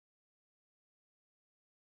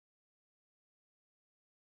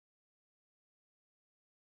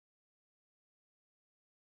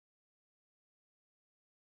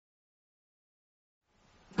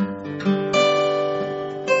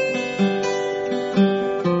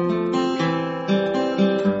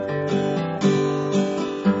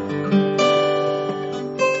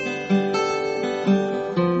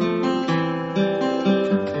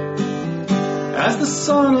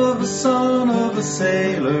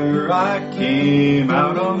sailor, I came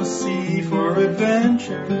out on the sea for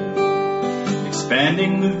adventure,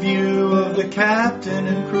 expanding the view of the captain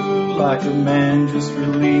and crew like a man just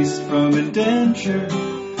released from indenture.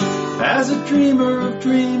 As a dreamer of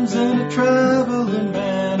dreams and a traveling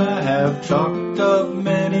man, I have chalked up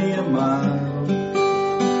many a mile,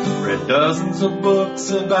 read dozens of books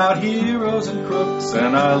about heroes and crooks,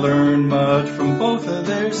 and I learned much from both of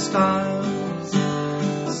their styles.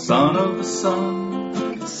 Son of a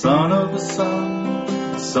son, son of a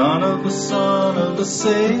son, son of a son of a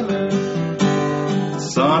sailor,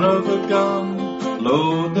 son of a gun,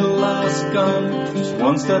 load the last gun, just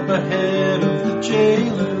one step ahead of the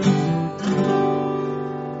jailer.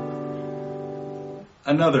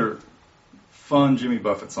 Another fun Jimmy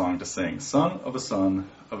Buffett song to sing, Son of a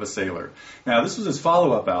Sailor. Now, this was his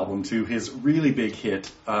follow-up album to his really big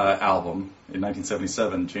hit album in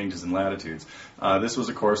 1977, Changes In Latitudes. This was,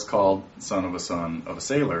 of course, called Son of a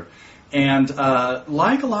Sailor. And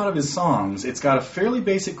like a lot of his songs, it's got a fairly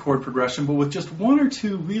basic chord progression, but with just one or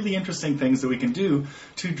two really interesting things that we can do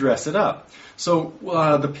to dress it up. So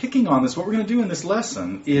the picking on this, what we're going to do in this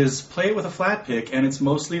lesson is play it with a flat pick, and it's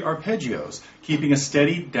mostly arpeggios, keeping a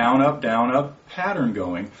steady down, up pattern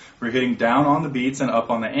going. We're hitting down on the beats and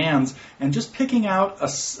up on the ands, and just picking out a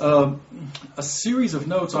series of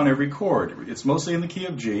notes on every chord. It's mostly in the key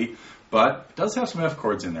of G, but it does have some F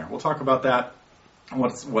chords in there. We'll talk about that.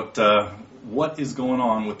 What is going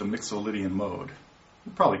on with the Mixolydian mode?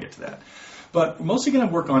 We'll probably get to that. But we're mostly going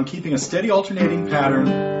to work on keeping a steady alternating pattern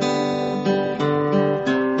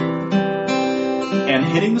and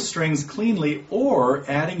hitting the strings cleanly or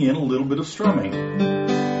adding in a little bit of strumming.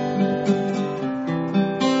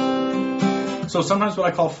 So sometimes what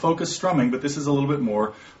I call focused strumming, but this is a little bit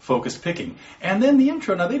more focused picking. And then the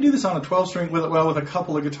intro, now they do this on a 12-string with a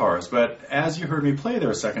couple of guitars, but as you heard me play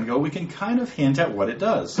there a second ago, we can kind of hint at what it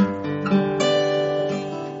does.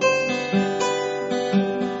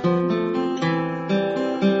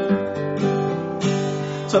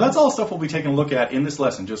 So that's all stuff we'll be taking a look at in this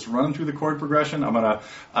lesson, just running through the chord progression. I'm going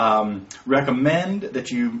to recommend that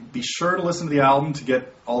you be sure to listen to the album to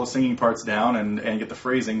get all the singing parts down and get the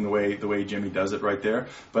phrasing the way Jimmy does it right there.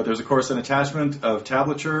 But there's, of course, an attachment of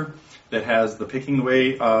tablature that has the picking the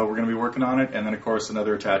way we're going to be working on it, and then, of course,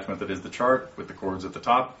 another attachment that is the chart with the chords at the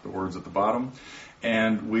top, the words at the bottom.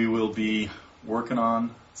 And we will be working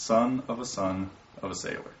on Son of a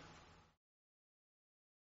Sailor.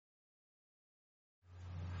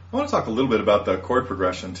 I want to talk a little bit about the chord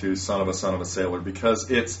progression to Son of a Sailor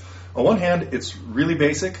because it's, on one hand, it's really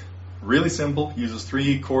basic, really simple, uses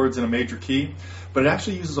 3 chords in a major key, but it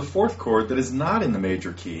actually uses a 4th chord that is not in the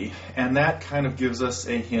major key, and that kind of gives us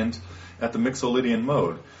a hint at the Mixolydian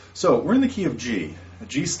mode. So we're in the key of G. The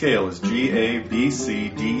G scale is G, A, B, C,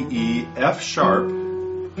 D, E, F sharp,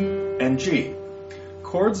 and G.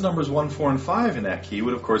 Chords numbers 1, 4, and 5 in that key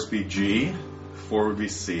would, of course, be G, 4 would be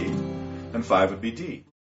C, and 5 would be D.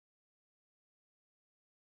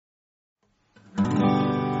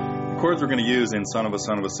 The chords we're going to use in Son of a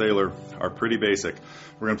Sailor are pretty basic.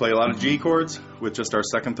 We're going to play a lot of G chords with just our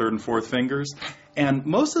 2nd, 3rd, and 4th fingers. And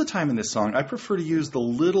most of the time in this song, I prefer to use the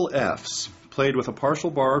little Fs, played with a partial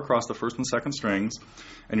bar across the 1st and 2nd strings,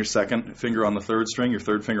 and your 2nd finger on the 3rd string, your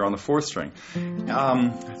 3rd finger on the 4th string.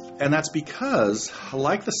 And that's because I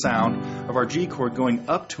like the sound of our G chord going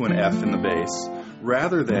up to an F in the bass,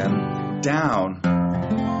 rather than down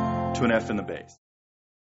to an F in the bass.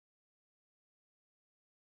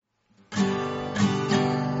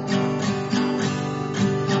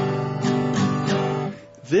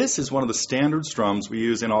 This is one of the standard strums we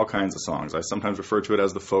use in all kinds of songs. I sometimes refer to it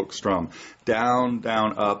as the folk strum. Down,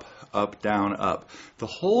 down, up, down, up. The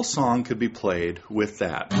whole song could be played with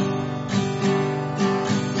that.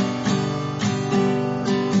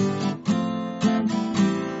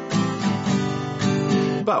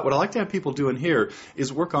 But what I like to have people doing here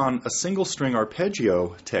is work on a single string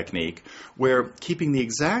arpeggio technique where, keeping the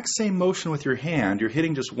exact same motion with your hand, you're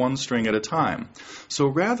hitting just one string at a time. So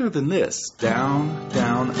rather than this, down,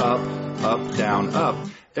 down, up, down, up,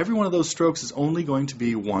 every one of those strokes is only going to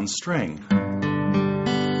be one string.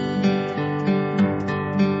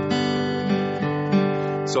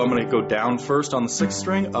 So I'm going to go down first on the 6th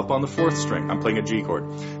string, up on the 4th string. I'm playing a G chord.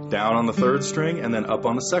 Down on the 3rd string, and then up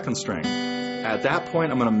on the 2nd string. At that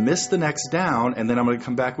point, I'm going to miss the next down, and then I'm going to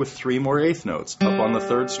come back with 3 more 8th notes. Up on the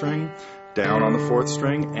 3rd string, down on the 4th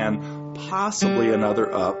string, and possibly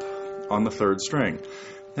another up on the 3rd string.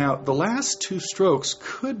 Now, the last 2 strokes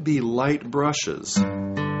could be light brushes.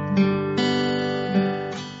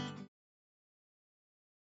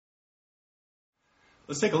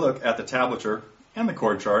 Let's take a look at the tablature and the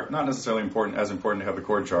chord chart. Not necessarily as important to have the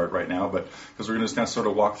chord chart right now, but because we're going to just kind of sort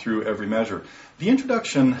of walk through every measure. The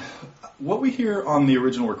introduction, what we hear on the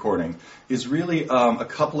original recording is really a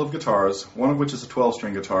couple of guitars, one of which is a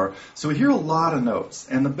 12-string guitar. So we hear a lot of notes,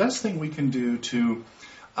 and the best thing we can do to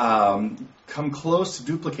come close to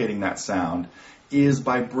duplicating that sound is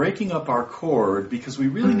by breaking up our chord, because we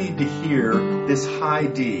really need to hear this high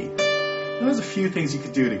D. Now, there's a few things you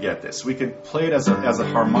could do to get this. We could play it as a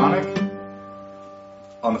harmonic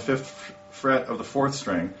on the 5th fret of the 4th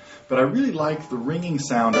string, but I really like the ringing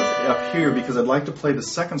sound up here because I'd like to play the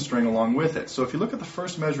 2nd string along with it. So if you look at the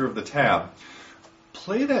first measure of the tab,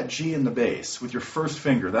 play that G in the bass with your first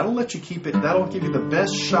finger. That'll let you keep it, that'll give you the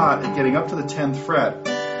best shot at getting up to the 10th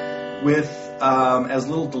fret with as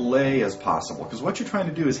little delay as possible. Because what you're trying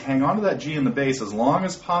to do is hang on to that G in the bass as long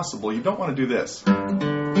as possible. You don't want to do this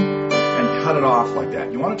and cut it off like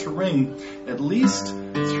that. You want it to ring at least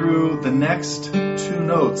through the next 2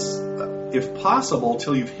 notes, if possible,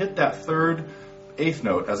 till you've hit that 3rd 8th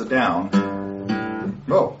note as a down.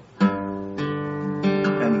 Oh.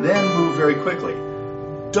 And then move very quickly.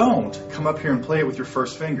 Don't come up here and play it with your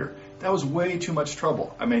first finger. That was way too much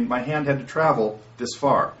trouble. I mean, my hand had to travel this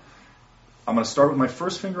far. I'm going to start with my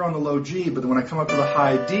first finger on the low G, but then when I come up to the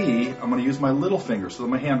high D, I'm going to use my little finger so that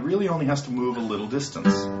my hand really only has to move a little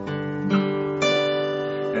distance.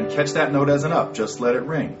 And catch that note as an up, just let it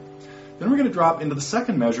ring. Then we're going to drop into the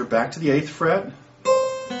 2nd measure, back to the 8th fret.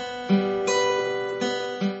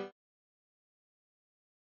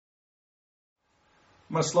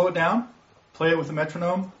 I'm going to slow it down, play it with the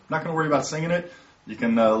metronome. I'm not going to worry about singing it. You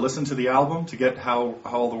can listen to the album to get how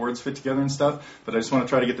all the words fit together and stuff, but I just want to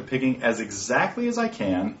try to get the picking as exactly as I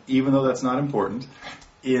can, even though that's not important,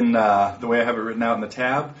 in the way I have it written out in the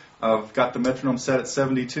tab. I've got the metronome set at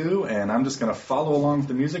 72, and I'm just going to follow along with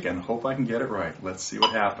the music and hope I can get it right. Let's see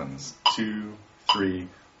what happens. 2, 3,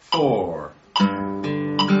 4.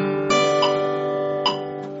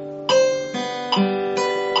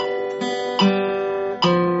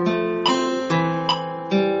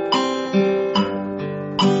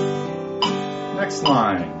 Next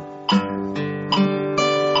line.